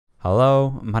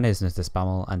Hello, my name is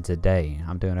MrSpaml, and today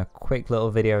I'm doing a quick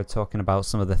little video talking about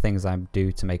some of the things I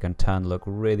do to make Unturned look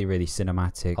really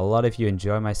cinematic. A lot of you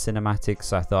enjoy my cinematics,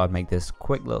 so I thought I'd make this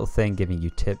quick little thing giving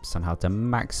you tips on how to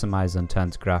maximize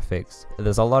Unturned's graphics.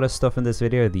 There's a lot of stuff in this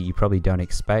video that you probably don't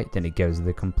expect, and it goes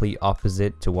the complete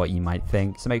opposite to what you might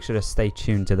think, so make sure to stay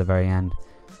tuned to the very end.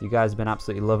 You guys have been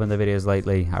absolutely loving the videos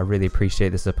lately. I really appreciate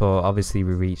the support. Obviously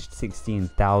we reached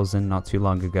 16,000 not too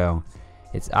long ago.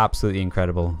 It's absolutely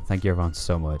incredible. Thank you everyone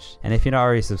so much. And if you're not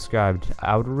already subscribed,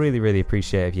 I would really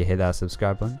appreciate if you hit that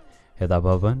subscribe button, hit that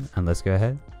bell button, and let's go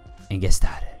ahead and get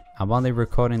started. I'm only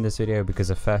recording this video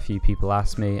because a fair few people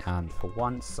asked me, and for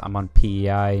once I'm on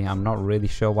PEI. I'm not really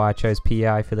sure why I chose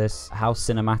PEI for this. How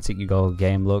cinematic your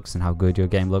game looks and how good your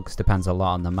game looks depends a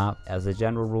lot on the map. As a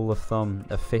general rule of thumb,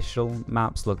 official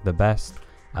maps look the best,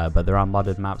 but there are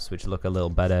modded maps which look a little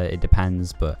better. It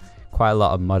depends, but quite a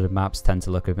lot of modded maps tend to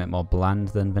look a bit more bland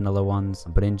than vanilla ones.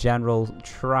 But in general,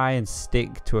 try and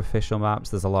stick to official maps.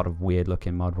 There's a lot of weird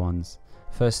looking mod ones.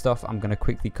 First off, I'm going to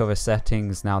quickly cover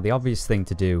settings. Now, the obvious thing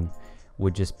to do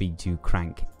would just be to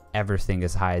crank everything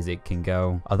as high as it can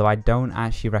go. Although I don't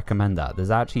actually recommend that. There's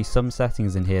actually some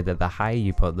settings in here that the higher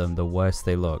you put them, the worse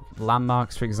they look.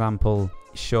 Landmarks, for example,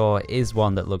 sure is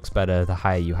one that looks better the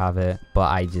higher you have it, but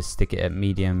I just stick it at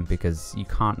medium because you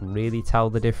can't really tell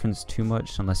the difference too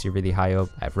much unless you're really high up.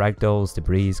 I have ragdolls,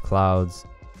 debris, clouds,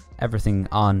 everything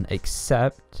on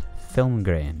except film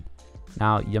grain.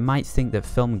 Now, you might think that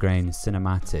film grain is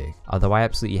cinematic, although I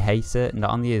absolutely hate it.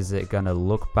 Not only is it gonna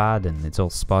look bad and it's all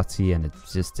spotty and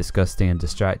it's just disgusting and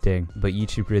distracting, but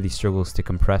YouTube really struggles to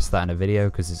compress that in a video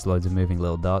because it's loads of moving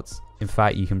little dots. In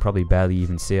fact, you can probably barely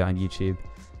even see it on YouTube,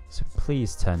 so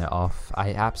please turn it off.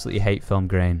 I absolutely hate film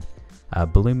grain.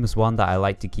 Bloom is one that I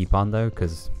like to keep on though,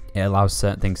 because it allows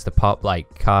certain things to pop,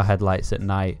 like car headlights at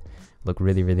night look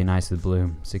really nice with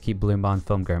bloom, so keep bloom on,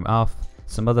 film grain off.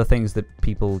 Some other things that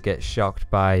people get shocked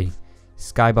by: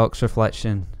 skybox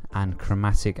reflection and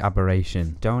chromatic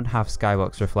aberration. Don't have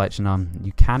skybox reflection on.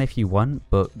 You can if you want,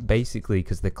 but basically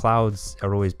because the clouds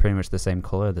are always pretty much the same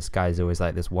color, the sky is always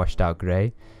like this washed out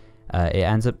gray, it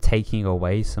ends up taking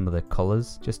away some of the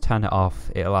colors. Just turn it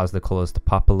off. It allows the colors to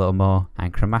pop a little more.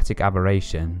 And chromatic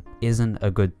aberration isn't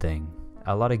a good thing.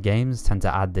 A lot of games tend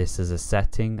to add this as a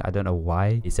setting. I don't know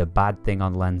why. It's a bad thing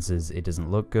on lenses. It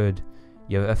doesn't look good.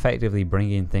 You're effectively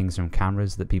bringing things from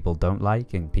cameras that people don't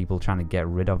like and people trying to get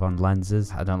rid of on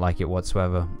lenses. I don't like it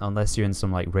whatsoever. Unless you're in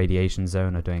some like radiation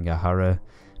zone or doing a horror,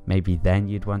 maybe then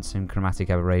you'd want some chromatic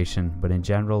aberration, but in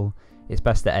general it's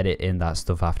best to edit in that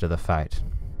stuff after the fact.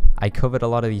 I covered a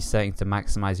lot of these settings to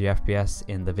maximize your FPS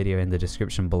in the video in the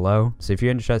description below, so if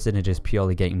you're interested in just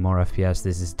purely getting more FPS,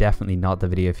 this is definitely not the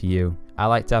video for you. I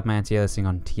like to have my anti-aliasing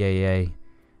on TAA,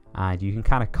 and you can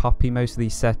kind of copy most of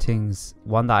these settings.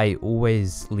 One that I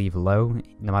always leave low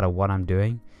no matter what I'm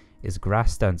doing is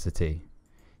grass density.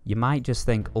 You might just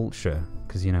think ultra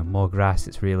because, you know, more grass,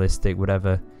 it's realistic,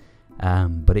 whatever,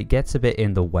 but it gets a bit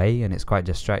in the way and it's quite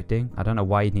distracting. I don't know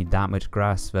why you need that much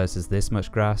grass versus this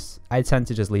much grass. I tend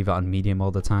to just leave it on medium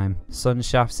all the time. Sun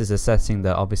shafts is a setting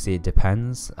that obviously it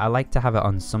depends. I like to have it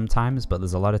on sometimes, but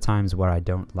there's a lot of times where I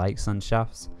don't like sun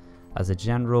shafts. As a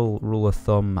general rule of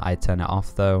thumb, I turn it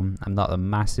off though. I'm not a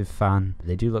massive fan.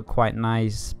 They do look quite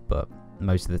nice, but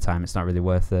most of the time it's not really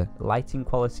worth it. Lighting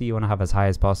quality you want to have as high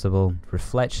as possible.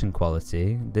 Reflection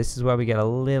quality, this is where we get a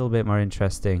little bit more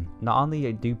interesting. Not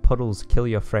only do puddles kill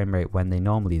your frame rate when they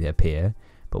normally appear,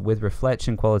 but with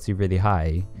reflection quality really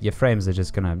high, your frames are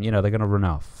just gonna, you know, they're gonna run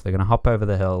off. They're gonna hop over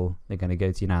the hill, they're gonna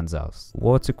go to your nan's house.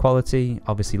 Water quality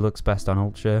obviously looks best on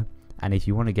ultra. And if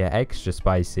you want to get extra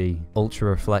spicy, ultra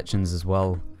reflections as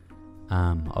well.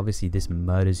 Obviously this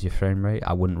murders your frame rate.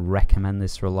 I wouldn't recommend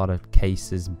this for a lot of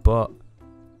cases, but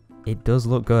it does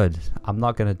look good. I'm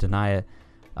not going to deny it.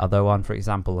 Although on, for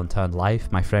example, Unturned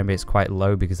Life, my frame rate is quite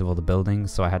low because of all the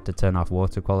buildings, so I had to turn off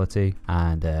water quality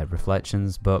and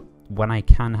reflections. But when I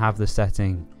can have the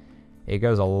setting, it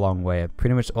goes a long way.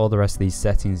 Pretty much all the rest of these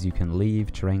settings you can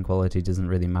leave. Terrain quality doesn't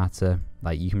really matter.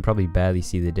 Like, you can probably barely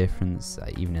see the difference,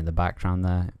 even in the background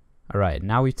there. Alright,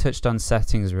 now we've touched on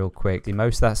settings real quick.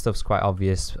 Most of that stuff's quite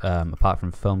obvious, apart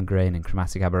from film grain and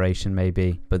chromatic aberration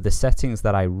maybe. But the settings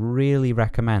that I really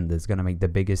recommend that's going to make the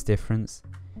biggest difference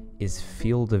is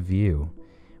field of view.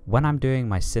 When I'm doing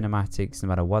my cinematics, no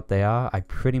matter what they are, I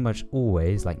pretty much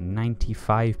always, like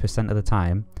 95% of the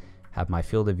time, have my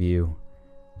field of view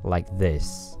like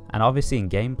this. And obviously in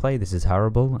gameplay this is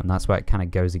horrible, and that's why it kind of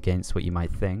goes against what you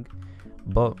might think.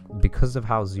 But because of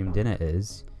how zoomed in it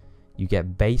is, you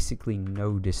get basically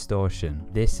no distortion.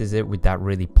 This is it with that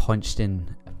really punched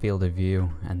in field of view,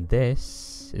 and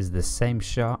this is the same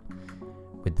shot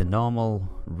with the normal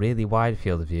really wide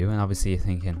field of view, and obviously you're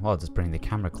thinking, well, just bring the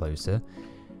camera closer,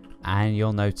 and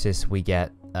you'll notice we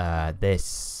get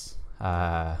this.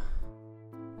 I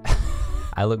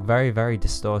look very, very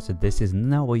distorted. This is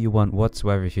not what you want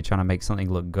whatsoever if you're trying to make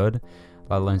something look good,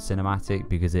 let alone cinematic,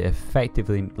 because it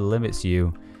effectively limits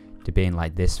you to being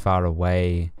like this far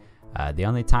away. The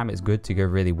only time it's good to go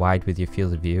really wide with your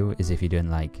field of view is if you're doing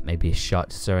like maybe a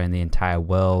shot surrounding the entire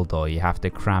world, or you have to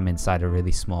cram inside a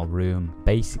really small room.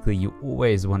 Basically, you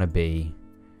always want to be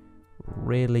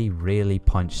really, really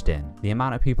punched in. The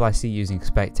amount of people I see using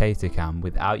spectator cam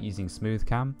without using smooth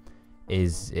cam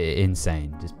is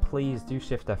insane. Just please do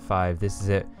Shift F5. This is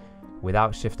it.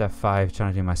 Without Shift F5,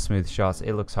 trying to do my smooth shots,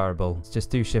 it looks horrible. Just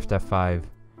do Shift F5.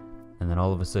 And then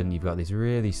all of a sudden you've got these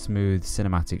really smooth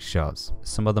cinematic shots.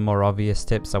 Some of the more obvious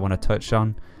tips I want to touch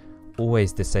on: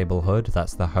 always disable HUD,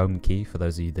 that's the home key for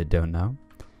those of you that don't know.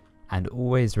 And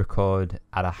always record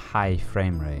at a high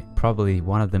frame rate. Probably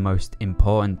one of the most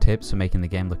important tips for making the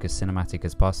game look as cinematic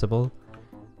as possible.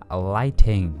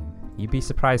 Lighting. You'd be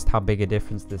surprised how big a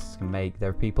difference this can make. There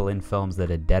are people in films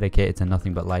that are dedicated to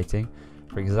nothing but lighting.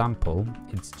 For example,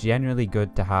 it's generally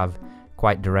good to have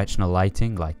quite directional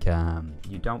lighting, like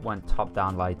you don't want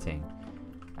top-down lighting.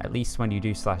 At least when you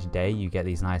do /day, you get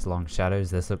these nice long shadows.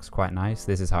 This looks quite nice.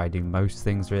 This is how I do most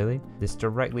things, really. This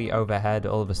directly overhead,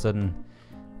 all of a sudden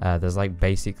there's like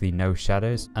basically no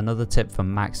shadows. Another tip for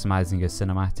maximizing your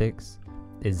cinematics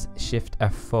is Shift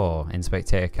F4 in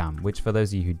spectator cam, which for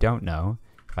those of you who don't know,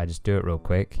 if I just do it real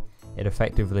quick, it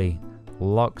effectively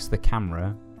locks the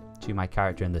camera to my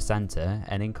character in the center,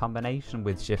 and in combination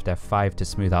with Shift F5 to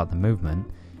smooth out the movement,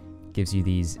 gives you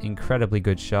these incredibly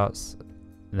good shots.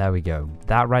 There we go.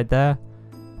 That right there,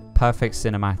 perfect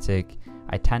cinematic.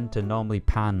 I tend to normally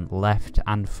pan left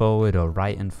and forward, or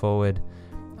right and forward,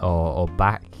 or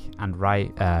back and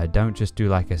right. Don't just do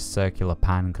like a circular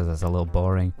pan, because that's a little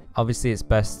boring. Obviously it's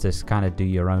best to kind of do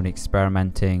your own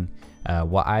experimenting.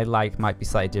 What I like might be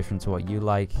slightly different to what you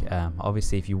like.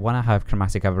 Obviously if you want to have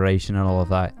chromatic aberration and all of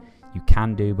that, you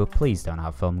can do, but please don't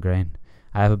have film grain.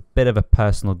 I have a bit of a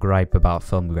personal gripe about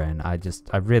film grain. I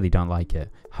really don't like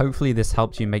it. Hopefully this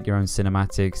helped you make your own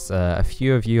cinematics. A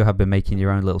few of you have been making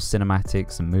your own little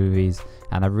cinematics and movies,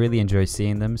 and I really enjoy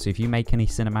seeing them. So if you make any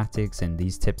cinematics and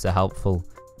these tips are helpful,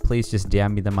 please just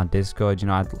DM me them on Discord. You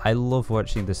know, I love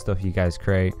watching the stuff you guys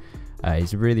create.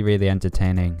 It's really, really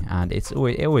entertaining, and it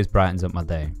always brightens up my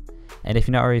day. And if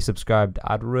you're not already subscribed,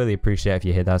 I'd really appreciate if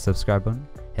you hit that subscribe button,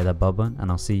 hit that bell button,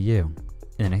 and I'll see you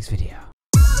in the next video.